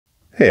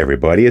Hey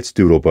everybody, it's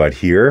Doodlebud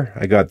here.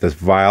 I got this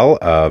vial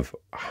of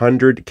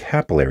 100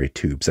 capillary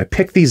tubes. I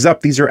picked these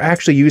up. These are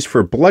actually used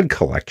for blood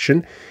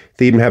collection.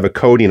 They even have a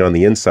coating on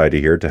the inside of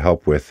here to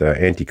help with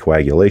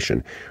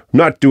anticoagulation. I'm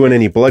not doing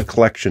any blood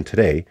collection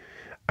today.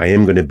 I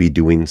am going to be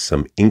doing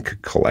some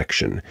ink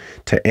collection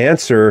to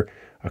answer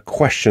a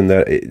question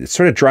that it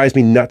sort of drives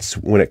me nuts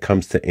when it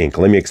comes to ink.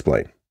 Let me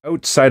explain.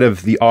 Outside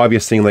of the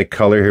obvious thing like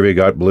color, here we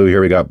got blue,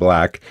 here we got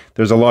black,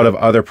 there's a lot of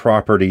other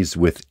properties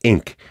with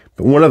ink.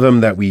 But one of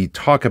them that we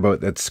talk about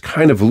that's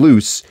kind of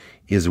loose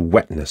is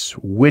wetness.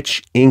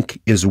 Which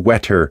ink is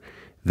wetter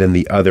than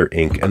the other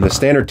ink? And the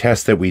standard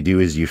test that we do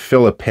is you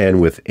fill a pen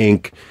with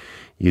ink,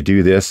 you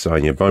do this,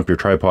 you bump your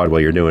tripod while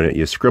you're doing it,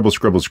 you scribble,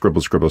 scribble,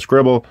 scribble, scribble,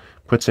 scribble,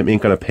 put some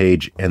ink on a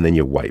page, and then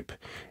you wipe.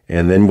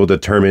 And then we'll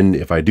determine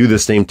if I do the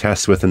same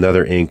test with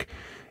another ink,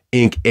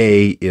 ink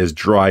A is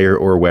drier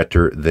or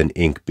wetter than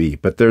ink B.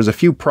 But there's a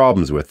few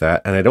problems with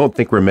that, and I don't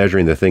think we're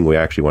measuring the thing we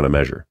actually want to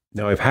measure.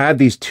 Now, I've had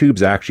these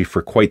tubes actually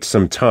for quite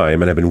some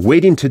time, and I've been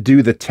waiting to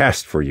do the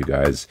test for you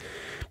guys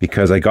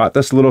because I got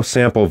this little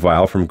sample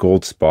vial from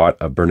Goldspot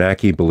of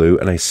Bernanke Blue,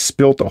 and I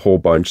spilt a whole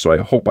bunch, so I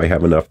hope I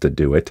have enough to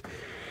do it.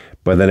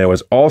 But then I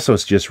was also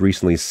just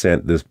recently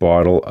sent this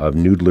bottle of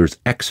Noodler's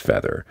X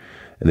Feather,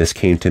 and this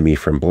came to me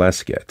from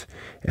Blesket.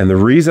 And the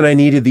reason I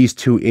needed these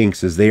two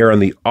inks is they are on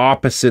the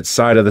opposite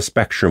side of the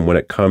spectrum when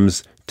it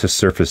comes to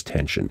surface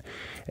tension.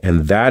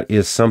 And that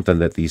is something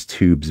that these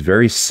tubes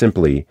very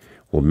simply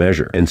will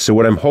measure. And so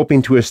what I'm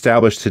hoping to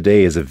establish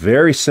today is a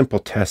very simple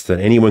test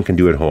that anyone can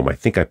do at home. I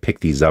think I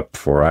picked these up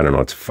for, I don't know,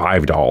 it's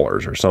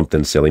 $5 or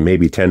something silly,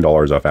 maybe $10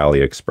 off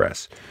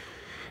AliExpress.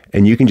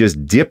 And you can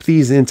just dip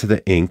these into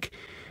the ink,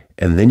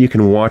 and then you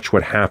can watch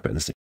what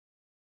happens.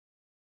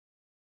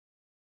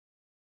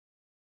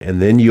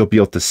 And then you'll be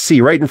able to see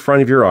right in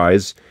front of your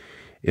eyes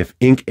if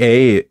ink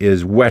A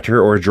is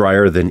wetter or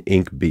drier than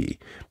ink B.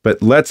 But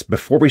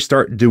before we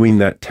start doing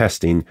that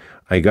testing,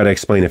 I got to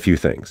explain a few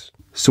things.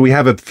 So we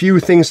have a few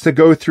things to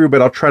go through,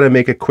 but I'll try to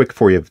make it quick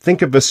for you.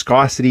 Think of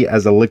viscosity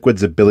as a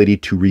liquid's ability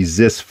to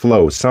resist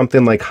flow.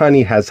 Something like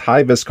honey has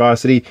high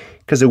viscosity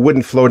because it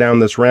wouldn't flow down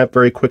this ramp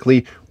very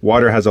quickly.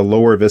 Water has a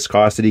lower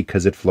viscosity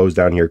because it flows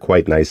down here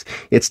quite nice.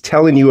 It's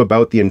telling you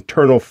about the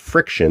internal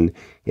friction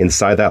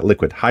inside that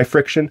liquid. High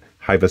friction,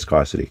 high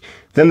viscosity.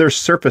 Then there's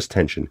surface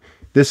tension.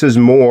 This is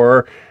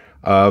more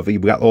of,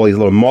 you've got all these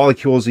little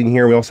molecules in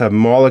here. We also have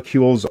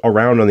molecules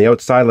around on the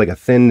outside, like a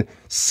thin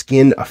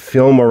skin, a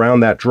film around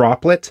that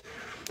droplet.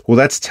 Well,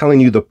 that's telling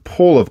you the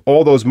pull of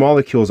all those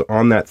molecules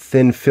on that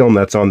thin film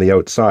that's on the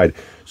outside.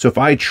 So if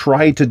I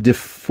try to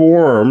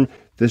deform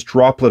this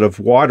droplet of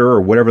water or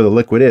whatever the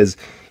liquid is,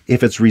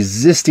 if it's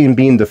resisting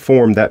being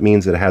deformed, that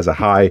means it has a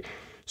high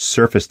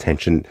surface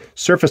tension.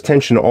 Surface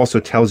tension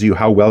also tells you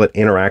how well it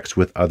interacts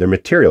with other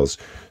materials.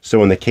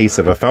 So in the case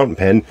of a fountain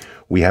pen,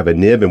 we have a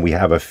nib and we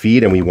have a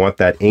feed, and we want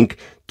that ink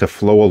to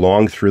flow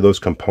along through those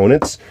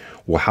components.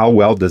 Well, how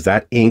well does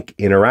that ink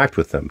interact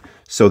with them?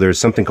 So there's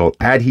something called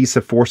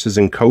adhesive forces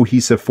and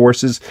cohesive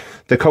forces.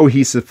 The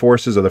cohesive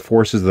forces are the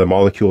forces of the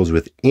molecules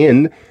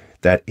within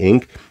that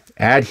ink.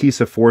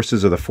 Adhesive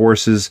forces are the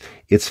forces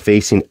it's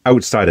facing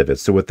outside of it.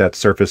 So with that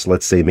surface,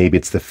 let's say maybe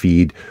it's the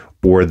feed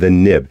or the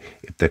nib.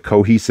 If the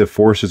cohesive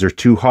forces are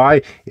too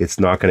high, it's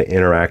not going to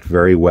interact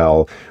very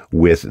well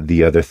with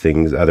the other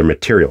things, other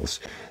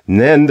materials. And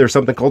then there's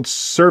something called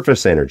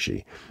surface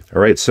energy.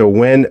 All right, so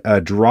when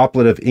a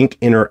droplet of ink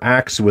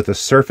interacts with a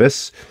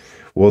surface,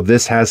 well,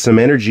 this has some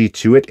energy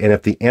to it, and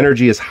if the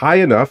energy is high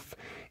enough,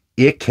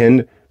 it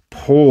can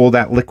pull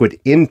that liquid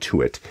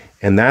into it.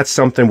 And that's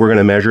something we're going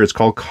to measure. It's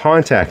called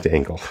contact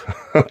angle.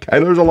 Okay,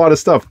 there's a lot of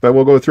stuff, but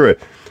we'll go through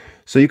it.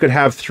 So you could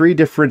have three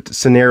different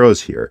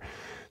scenarios here.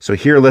 So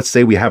here, let's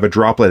say we have a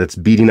droplet that's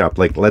beading up.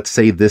 Like, let's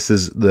say this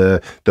is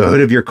the hood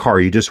of your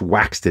car. You just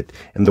waxed it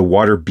and the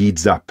water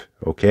beads up,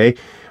 okay?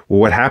 Well,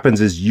 what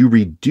happens is you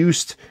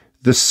reduced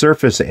the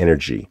surface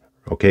energy,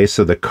 okay?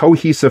 So the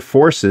cohesive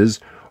forces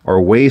are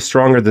way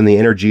stronger than the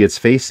energy it's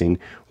facing.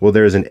 Well,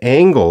 there's an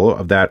angle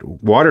of that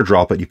water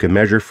droplet you can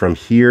measure from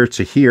here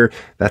to here.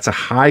 That's a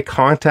high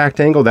contact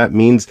angle. That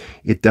means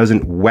it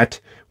doesn't wet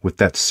with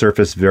that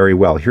surface very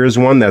well. Here's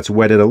one that's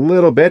wetted a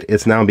little bit.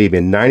 It's now maybe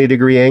a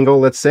 90-degree angle,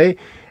 let's say,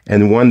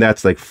 and one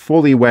that's like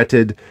fully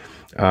wetted.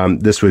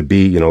 This would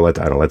be,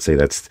 let's say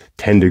that's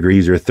 10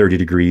 degrees or 30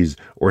 degrees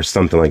or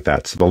something like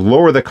that. So the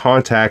lower the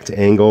contact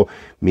angle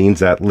means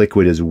that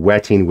liquid is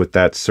wetting with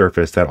that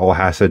surface. That all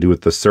has to do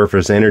with the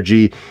surface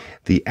energy,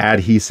 the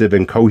adhesive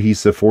and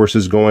cohesive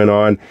forces going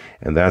on,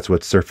 and that's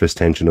what surface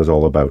tension is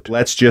all about.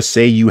 Let's just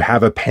say you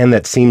have a pen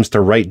that seems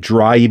to write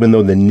dry even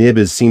though the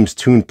nib seems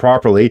tuned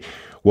properly.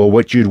 Well,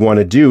 what you'd want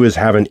to do is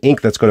have an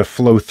ink that's going to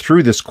flow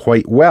through this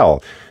quite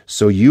well.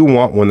 So you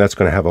want one that's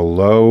going to have a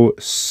low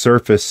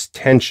surface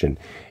tension.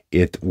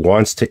 It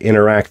wants to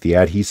interact. The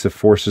adhesive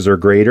forces are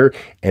greater,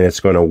 and it's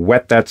going to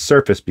wet that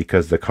surface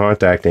because the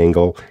contact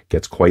angle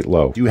gets quite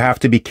low. You have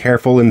to be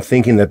careful in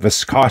thinking that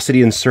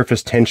viscosity and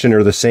surface tension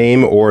are the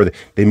same, or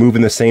they move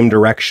in the same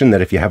direction,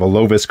 that if you have a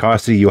low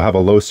viscosity, you'll have a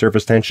low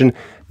surface tension.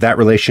 That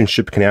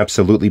relationship can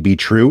absolutely be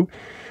true.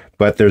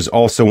 But there's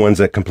also ones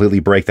that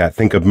completely break that.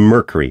 Think of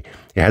mercury.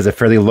 It has a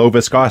fairly low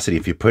viscosity.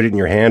 If you put it in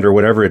your hand or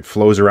whatever, it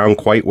flows around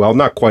quite well.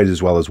 Not quite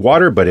as well as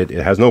water, but it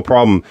has no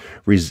problem.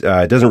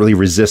 It doesn't really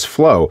resist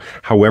flow.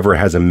 However, it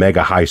has a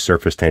mega high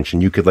surface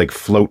tension. You could like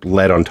float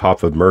lead on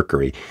top of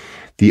mercury.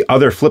 The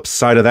other flip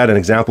side of that, an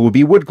example would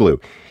be wood glue.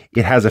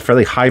 It has a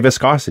fairly high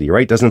viscosity,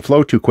 right? Doesn't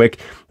flow too quick,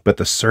 but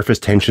the surface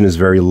tension is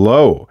very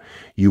low.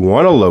 You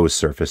want a low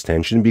surface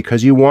tension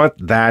because you want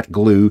that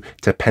glue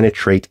to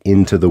penetrate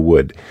into the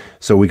wood.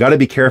 So we got to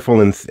be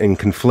careful in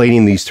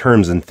conflating these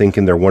terms and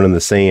thinking they're one and the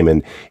same.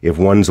 And if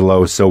one's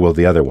low, so will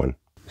the other one.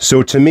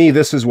 So to me,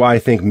 this is why I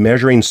think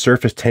measuring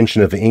surface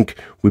tension of ink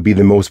would be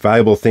the most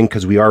valuable thing,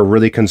 because we are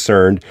really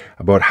concerned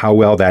about how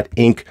well that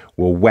ink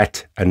will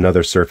wet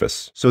another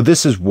surface. So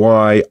this is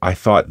why I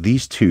thought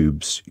these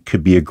tubes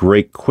could be a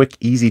great, quick,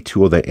 easy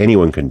tool that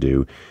anyone can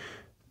do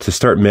to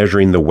start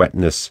measuring the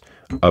wetness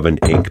of an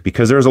ink,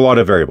 because there's a lot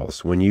of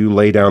variables. When you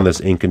lay down this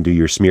ink and do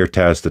your smear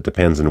test, it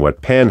depends on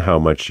what pen, how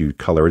much you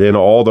color it in,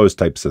 all those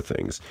types of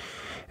things.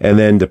 And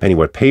then depending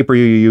what paper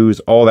you use,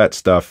 all that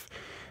stuff,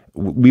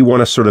 we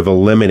want to sort of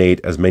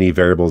eliminate as many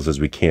variables as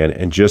we can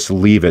and just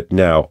leave it.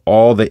 Now,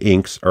 all the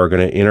inks are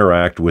going to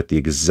interact with the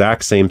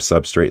exact same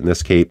substrate, in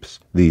this case,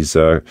 these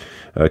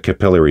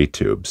capillary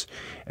tubes.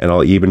 And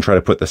I'll even try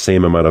to put the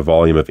same amount of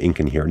volume of ink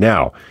in here.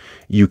 Now,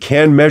 you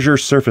can measure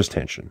surface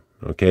tension.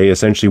 Okay,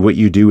 essentially what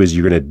you do is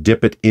you're going to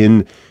dip it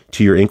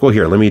into your ink. Well,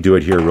 here, let me do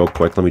it here real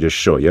quick. Let me just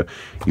show you.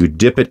 You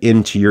dip it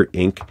into your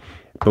ink,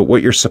 but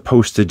what you're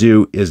supposed to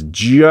do is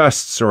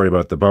just, sorry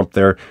about the bump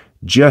there,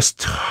 just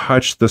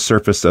touch the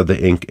surface of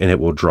the ink and it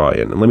will dry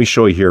in. And let me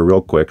show you here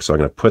real quick. So I'm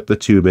going to put the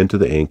tube into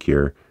the ink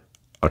here.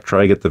 I'll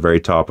try to get the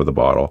very top of the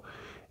bottle,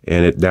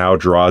 and it now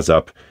draws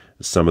up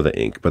some of the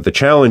ink. But the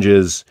challenge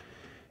is,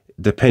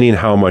 depending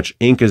how much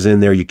ink is in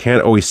there, you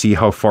can't always see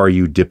how far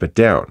you dip it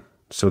down.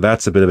 So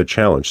that's a bit of a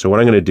challenge. So what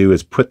I'm going to do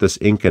is put this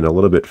ink in a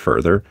little bit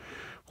further.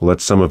 We'll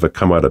let some of it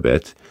come out a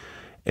bit.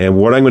 And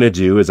what I'm going to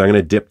do is I'm going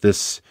to dip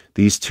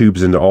these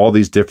tubes into all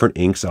these different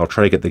inks. I'll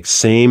try to get the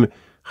same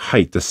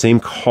height, the same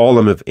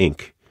column of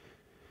ink.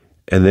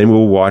 And then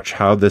we'll watch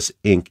how this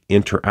ink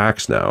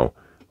interacts now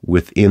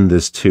within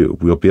this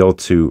tube. We'll be able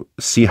to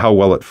see how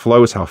well it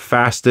flows, how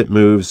fast it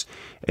moves.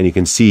 And you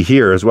can see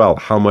here as well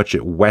how much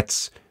it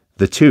wets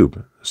the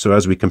tube. So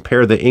as we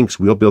compare the inks,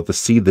 we'll be able to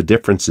see the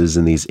differences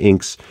in these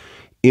inks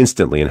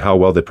instantly and how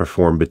well they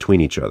perform between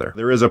each other.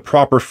 There is a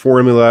proper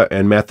formula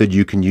and method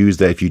you can use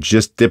that if you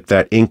just dip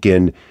that ink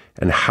in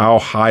and how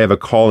high of a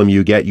column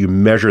you get, you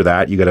measure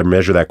that. You got to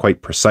measure that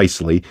quite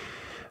precisely.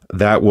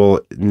 That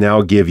will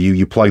now give you,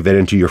 you plug that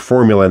into your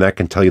formula and that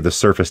can tell you the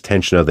surface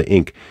tension of the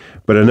ink.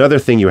 But another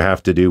thing you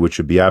have to do, which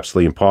would be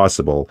absolutely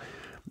impossible,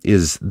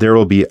 is there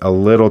will be a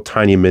little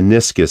tiny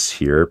meniscus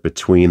here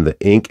between the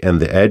ink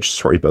and the edge.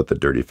 Sorry about the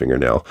dirty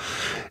fingernail.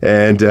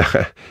 And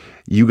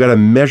you got to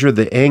measure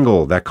the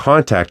angle, that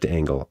contact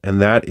angle, and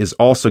that is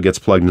also gets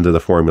plugged into the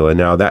formula.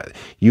 Now that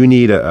you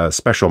need a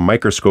special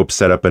microscope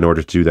set up in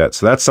order to do that.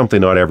 So that's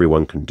something not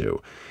everyone can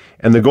do.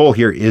 And the goal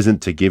here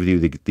isn't to give you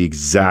the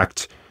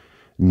exact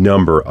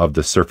number of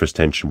the surface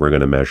tension we're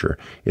going to measure.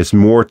 It's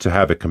more to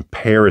have a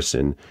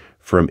comparison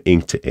from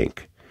ink to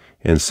ink.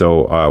 And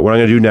so what I'm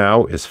going to do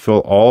now is fill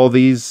all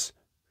these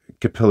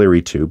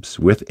capillary tubes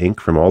with ink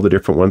from all the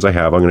different ones I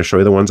have. I'm going to show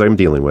you the ones I'm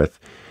dealing with.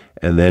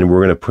 And then we're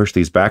going to push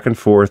these back and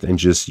forth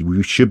and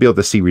we should be able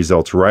to see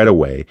results right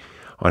away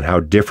on how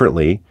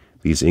differently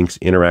these inks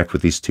interact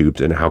with these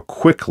tubes and how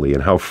quickly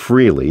and how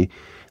freely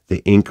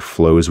the ink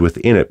flows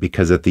within it.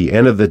 Because at the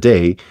end of the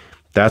day,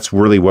 that's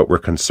really what we're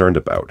concerned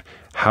about.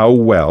 How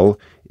well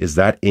is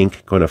that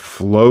ink going to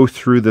flow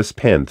through this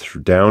pen,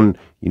 down,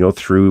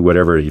 through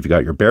whatever, if you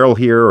got your barrel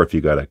here or if you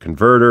got a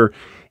converter,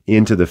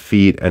 into the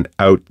feed and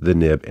out the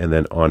nib and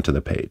then onto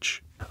the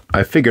page.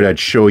 I figured I'd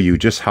show you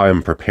just how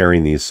I'm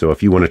preparing these. So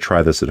if you want to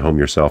try this at home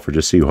yourself or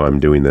just see how I'm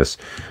doing this,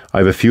 I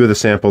have a few of the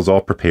samples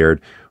all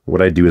prepared.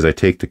 What I do is I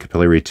take the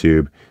capillary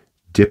tube,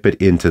 dip it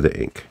into the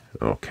ink.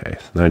 Okay,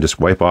 then I just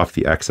wipe off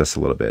the excess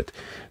a little bit.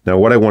 Now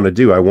what I want to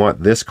do, I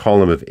want this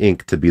column of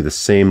ink to be the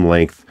same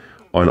length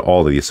on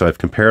all of these. So I've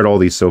compared all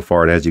these so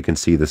far, and as you can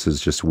see, this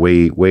is just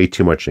way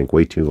too much ink,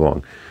 way too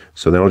long.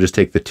 So then I'll just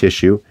take the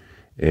tissue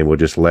and we'll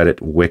just let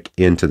it wick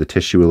into the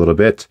tissue a little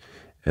bit.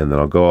 And then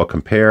I'll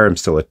compare. I'm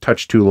still a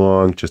touch too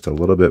long, just a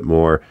little bit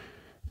more.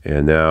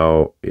 And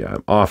now, yeah,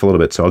 I'm off a little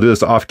bit. So I'll do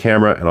this off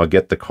camera and I'll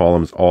get the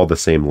columns all the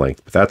same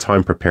length. But that's how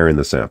I'm preparing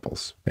the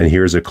samples. And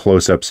here's a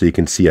close-up so you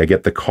can see I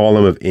get the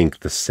column of ink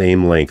the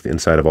same length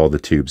inside of all the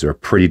tubes. They're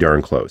pretty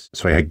darn close.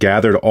 So I had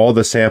gathered all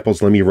the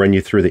samples. Let me run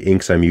you through the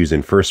inks I'm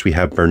using. First we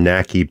have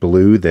Bernanke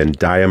Blue, then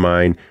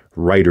Diamine,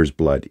 Writer's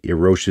Blood,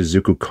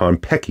 Iroshizuku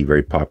Konpeki,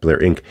 very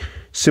popular ink,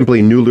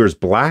 simply Noodler's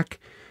Black.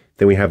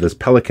 Then we have this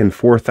Pelikan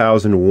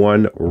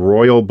 4001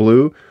 Royal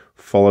Blue,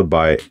 followed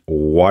by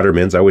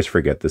Waterman's. I always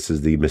forget, this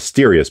is the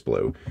Mysterious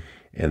Blue.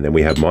 And then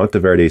we have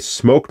Monteverde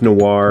Smoke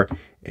Noir,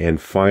 and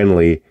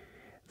finally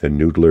the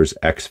Noodler's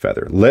X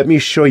Feather. Let me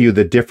show you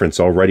the difference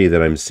already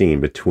that I'm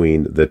seeing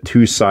between the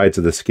two sides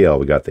of the scale.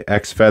 We got the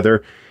X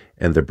Feather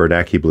and the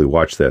Bernanke blue.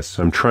 Watch this.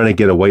 So I'm trying to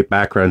get a white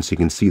background so you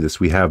can see this.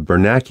 We have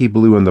Bernanke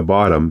blue on the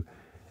bottom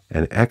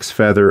and X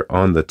feather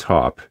on the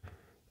top.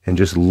 And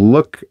just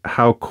look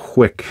how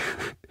quick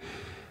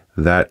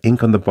that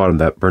ink on the bottom,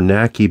 that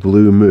Bernanke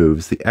blue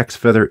moves. The X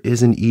feather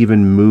isn't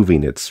even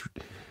moving.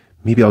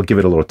 Maybe I'll give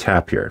it a little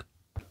tap here.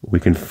 We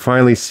can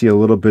finally see a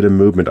little bit of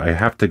movement. I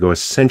have to go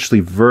essentially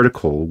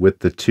vertical with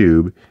the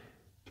tube.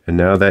 And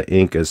now that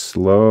ink is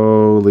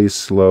slowly,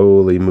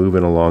 slowly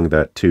moving along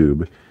that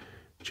tube.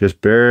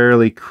 Just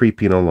barely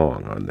creeping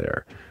along on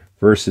there.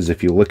 Versus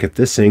if you look at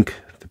this ink,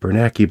 the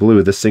Bernanke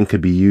blue, this ink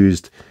could be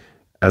used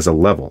as a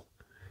level.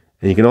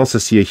 And you can also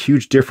see a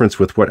huge difference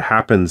with what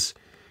happens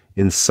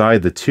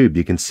inside the tube.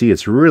 You can see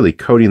it's really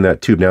coating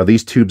that tube. Now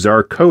these tubes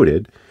are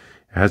coated.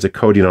 It has a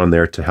coating on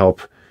there to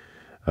help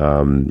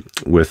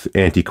with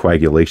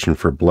anticoagulation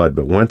for blood.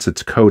 But once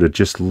it's coated,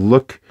 just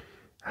look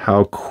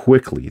how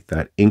quickly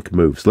that ink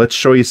moves. Let's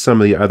show you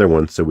some of the other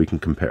ones so we can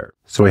compare.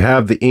 So we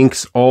have the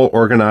inks all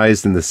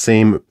organized in the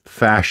same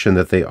fashion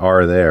that they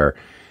are there.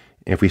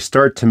 If we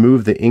start to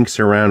move the inks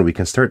around, we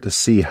can start to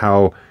see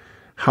how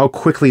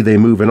quickly they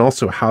move and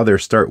also how they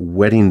start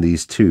wetting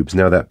these tubes.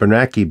 Now that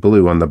Bernanke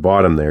blue on the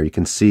bottom there, you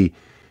can see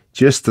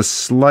just the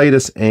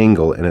slightest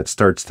angle and it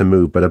starts to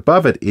move. But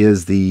above it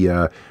is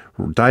the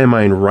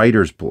diamine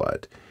writer's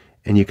blood.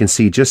 And you can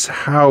see just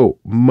how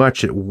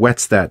much it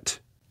wets that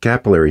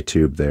capillary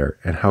tube there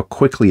and how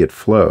quickly it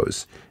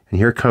flows. And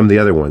here come the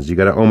other ones. You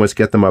got to almost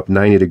get them up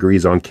 90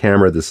 degrees on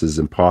camera. This is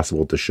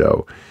impossible to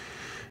show.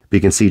 But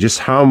you can see just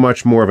how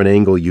much more of an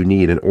angle you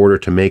need in order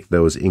to make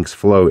those inks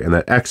flow. And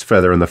that X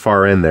feather on the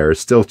far end there is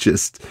still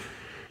just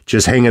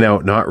hanging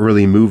out, not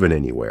really moving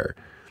anywhere.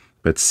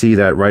 But see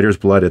that writer's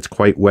blood, it's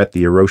quite wet.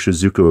 The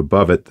Iroshizuku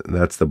above it,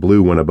 that's the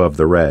blue one above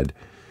the red,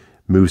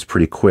 moves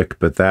pretty quick.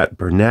 But that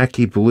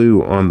Bernanke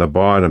blue on the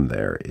bottom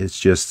there is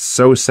just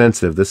so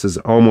sensitive. This is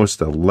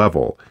almost a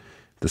level.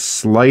 The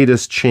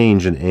slightest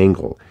change in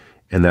angle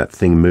and that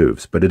thing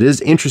moves. But it is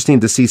interesting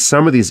to see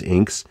some of these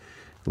inks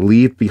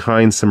leave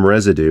behind some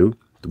residue,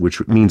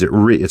 which means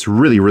it's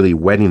really, really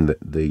wetting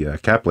the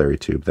capillary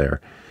tube there.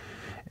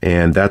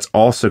 And that's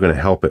also going to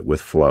help it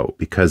with flow,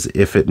 because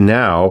if it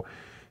now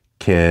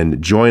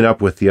can join up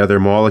with the other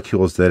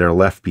molecules that are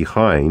left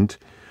behind,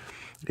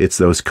 it's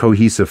those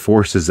cohesive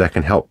forces that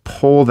can help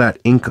pull that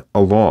ink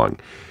along.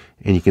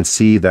 And you can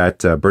see that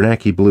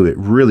Bernanke blue, it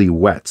really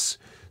wets.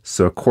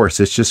 So of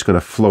course, it's just going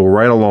to flow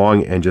right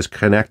along and just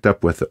connect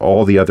up with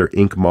all the other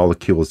ink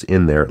molecules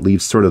in there. It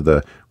leaves sort of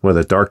one of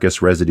the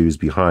darkest residues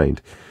behind.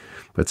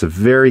 But it's a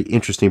very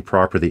interesting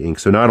property of the ink.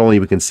 So not only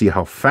we can see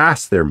how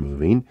fast they're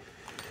moving,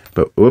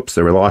 but oops,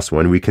 I lost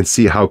one. We can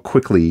see how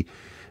quickly,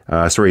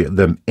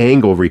 the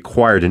angle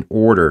required in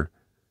order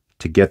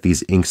to get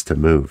these inks to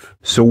move.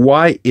 So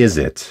why is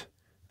it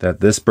that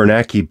this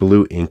Bernanke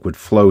blue ink would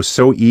flow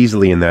so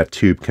easily in that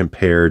tube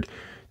compared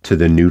to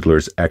the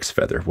Noodler's X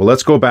feather? Well,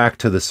 let's go back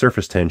to the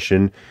surface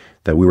tension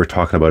that we were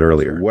talking about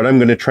earlier. What I'm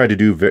going to try to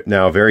do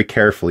now very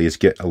carefully is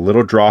get a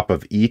little drop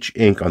of each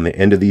ink on the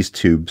end of these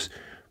tubes,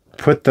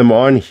 put them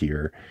on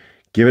here,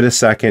 give it a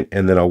second,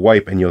 and then I'll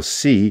wipe, and you'll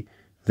see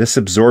this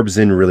absorbs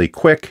in really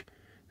quick.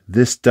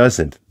 This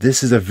doesn't.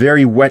 This is a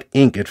very wet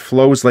ink. It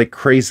flows like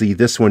crazy.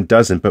 This one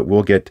doesn't, but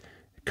we'll get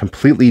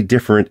completely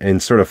different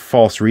and sort of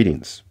false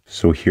readings.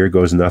 So here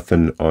goes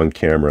nothing on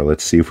camera.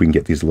 Let's see if we can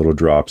get these little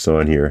drops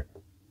on here.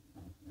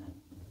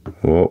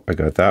 Oh, I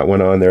got that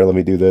one on there. Let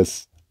me do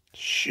this.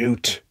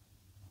 Shoot.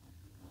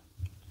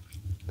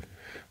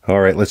 All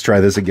right, let's try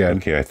this again.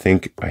 Okay, I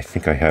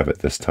think I have it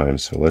this time.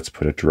 So let's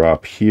put a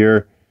drop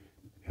here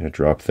and a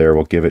drop there.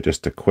 We'll give it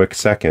just a quick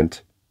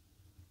second.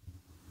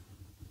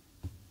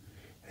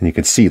 And you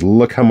can see,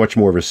 look how much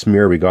more of a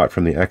smear we got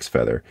from the X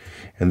feather.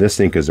 And this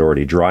ink is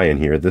already dry in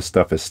here. This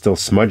stuff is still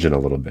smudging a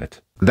little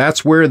bit.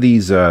 That's where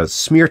these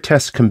smear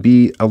tests can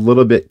be a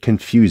little bit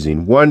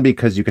confusing. One,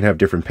 because you can have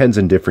different pens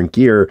and different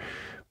gear,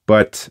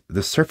 but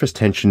the surface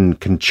tension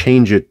can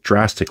change it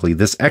drastically.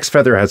 This X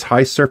feather has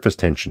high surface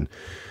tension,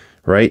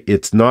 right?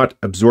 It's not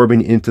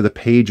absorbing into the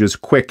page as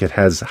quick. It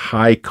has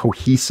high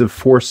cohesive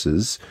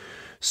forces,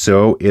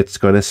 so it's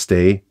going to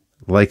stay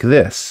like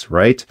this,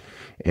 right?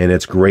 And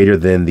it's greater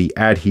than the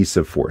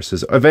adhesive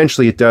forces.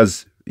 Eventually it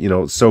does,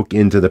 soak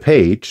into the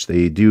page.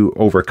 They do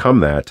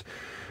overcome that.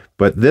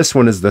 But this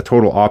one is the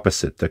total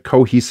opposite. The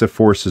cohesive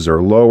forces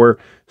are lower,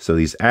 so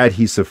these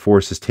adhesive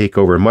forces take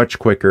over much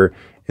quicker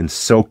and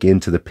soak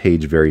into the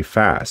page very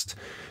fast.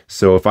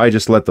 So if I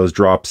just let those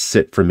drops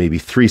sit for maybe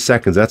 3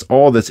 seconds, that's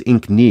all this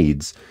ink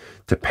needs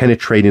to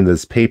penetrate into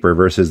this paper,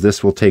 versus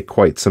this will take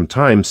quite some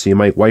time. So you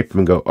might wipe them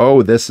and go,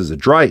 oh, this is a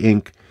dry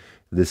ink,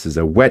 this is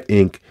a wet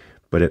ink,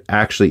 but it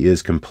actually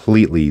is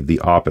completely the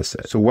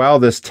opposite. So while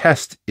this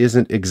test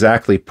isn't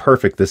exactly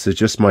perfect, this is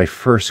just my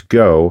first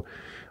go,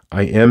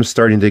 I am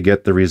starting to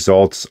get the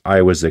results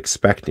I was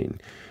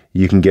expecting.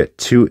 You can get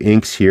 2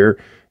 inks here,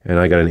 and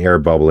I got an air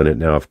bubble in it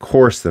now, of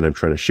course, that I'm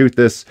trying to shoot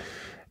this.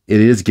 It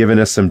is giving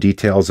us some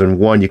details. And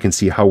one, you can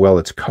see how well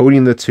it's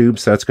coating the tube,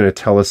 so that's going to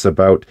tell us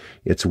about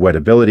its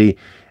wettability.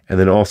 and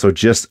then also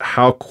just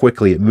how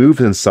quickly it moves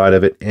inside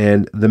of it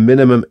and the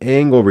minimum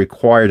angle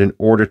required in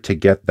order to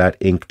get that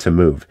ink to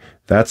move.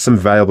 That's some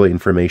valuable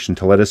information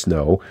to let us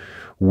know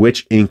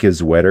which ink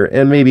is wetter,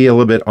 and maybe a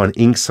little bit on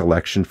ink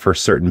selection for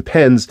certain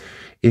pens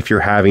if you're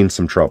having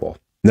some trouble.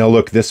 Now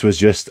look, this was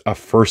just a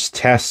first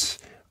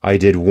test. I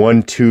did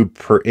 1 tube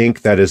per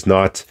ink. That is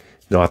not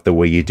the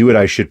way you do it.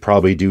 I should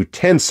probably do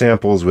 10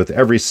 samples with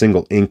every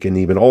single ink and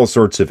even all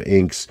sorts of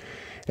inks.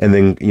 And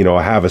then,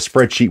 I have a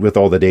spreadsheet with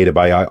all the data,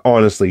 but I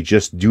honestly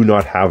just do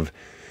not have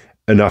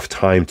enough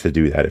time to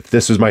do that. If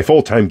this was my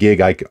full-time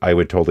gig, I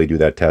would totally do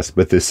that test,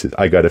 but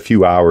I got a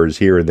few hours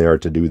here and there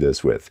to do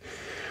this with.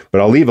 But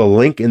I'll leave a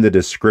link in the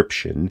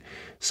description.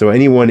 So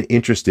anyone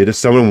interested, if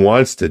someone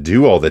wants to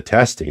do all the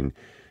testing,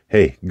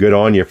 hey, good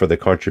on you for the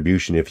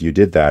contribution if you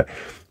did that.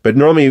 But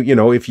normally,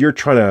 if you're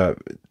trying to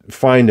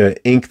find an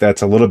ink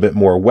that's a little bit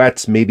more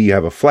wet, maybe you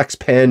have a flex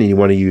pen and you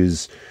want to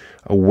use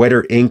a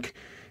wetter ink,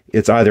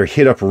 it's either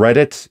hit up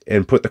Reddit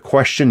and put the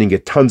question and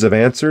get tons of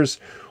answers,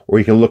 or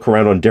you can look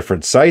around on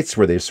different sites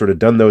where they've sort of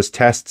done those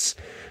tests.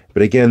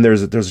 But again,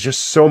 there's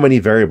just so many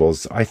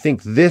variables. I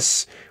think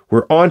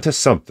we're onto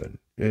something.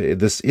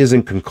 This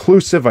isn't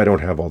conclusive. I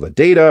don't have all the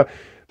data,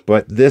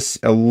 but this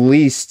at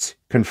least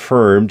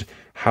confirmed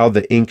how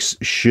the inks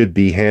should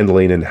be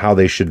handling and how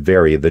they should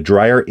vary. The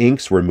drier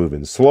inks were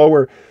moving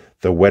slower,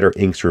 the wetter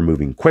inks were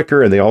moving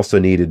quicker, and they also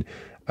needed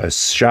a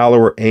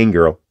shallower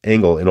angle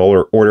in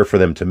order for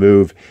them to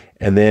move.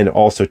 And then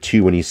also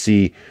too, when you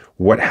see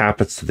what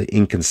happens to the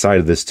ink inside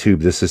of this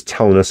tube, this is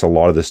telling us a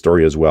lot of the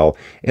story as well.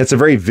 And it's a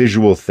very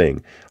visual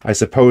thing. I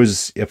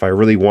suppose if I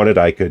really wanted,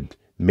 I could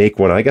make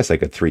one. I guess I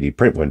could 3D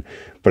print one,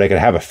 but I could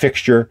have a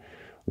fixture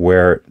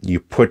where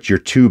you put your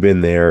tube in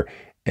there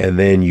and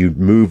then you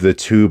move the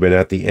tube, and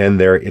at the end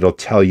there, it'll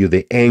tell you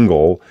the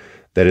angle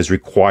that is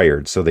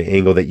required. So the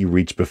angle that you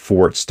reach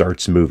before it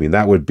starts moving.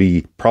 That would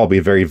be probably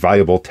a very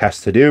valuable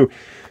test to do.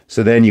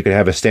 So then you can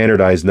have a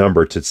standardized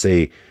number to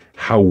say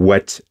how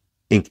wet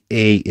ink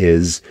A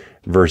is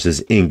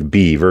versus ink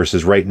B,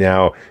 versus right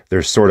now,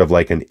 there's sort of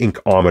like an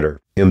inkometer.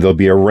 And there'll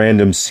be a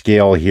random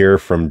scale here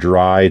from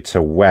dry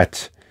to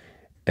wet.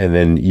 And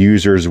then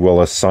users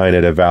will assign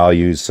it a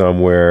value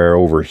somewhere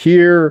over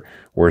here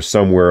or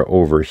somewhere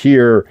over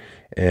here.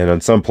 And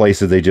on some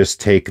places, they just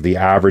take the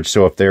average.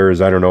 So if there's,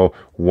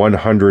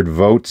 100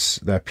 votes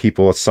that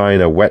people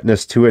assign a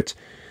wetness to it,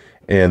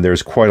 and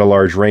there's quite a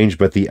large range,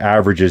 but the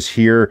average is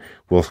here,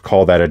 we'll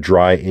call that a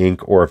dry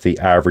ink. Or if the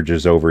average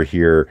is over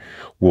here,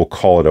 we'll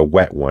call it a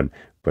wet one.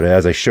 But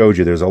as I showed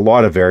you, there's a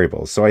lot of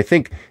variables. So I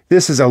think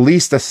this is at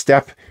least a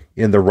step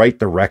in the right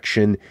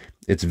direction.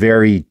 It's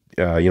very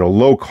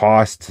low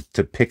cost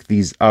to pick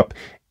these up.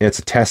 And it's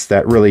a test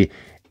that really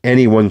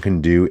anyone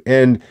can do.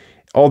 And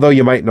although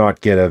you might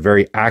not get a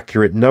very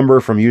accurate number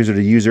from user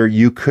to user,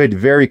 you could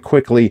very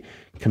quickly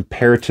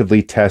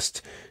comparatively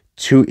test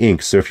 2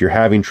 inks. So if you're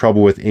having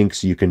trouble with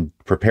inks, you can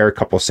prepare a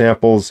couple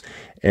samples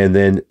and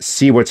then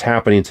see what's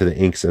happening to the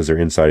inks as they're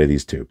inside of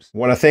these tubes. I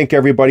want to thank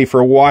everybody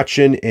for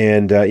watching,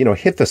 and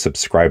hit the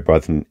subscribe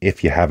button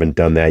if you haven't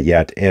done that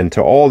yet. And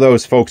to all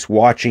those folks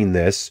watching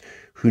this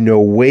who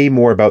know way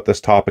more about this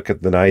topic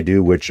than I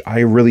do, which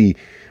I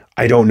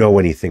don't know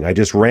anything. I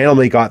just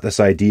randomly got this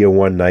idea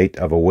one night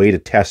of a way to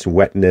test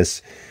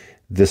wetness.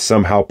 This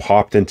somehow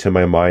popped into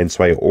my mind,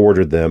 so I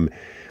ordered them.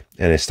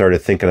 And I started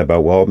thinking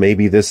about, well,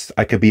 maybe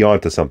I could be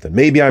onto something.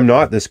 Maybe I'm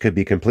not. This could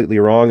be completely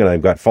wrong, and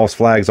I've got false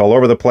flags all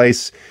over the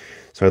place.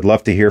 So I'd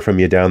love to hear from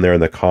you down there in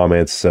the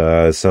comments,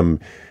 some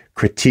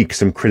critique,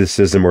 some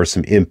criticism, or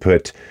some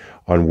input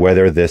on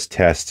whether this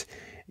test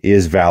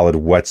is valid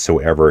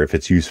whatsoever, if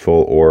it's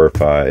useful, or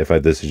if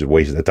this is a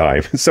waste of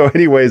time. So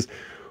anyways,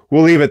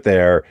 we'll leave it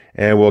there,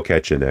 and we'll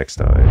catch you next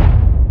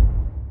time.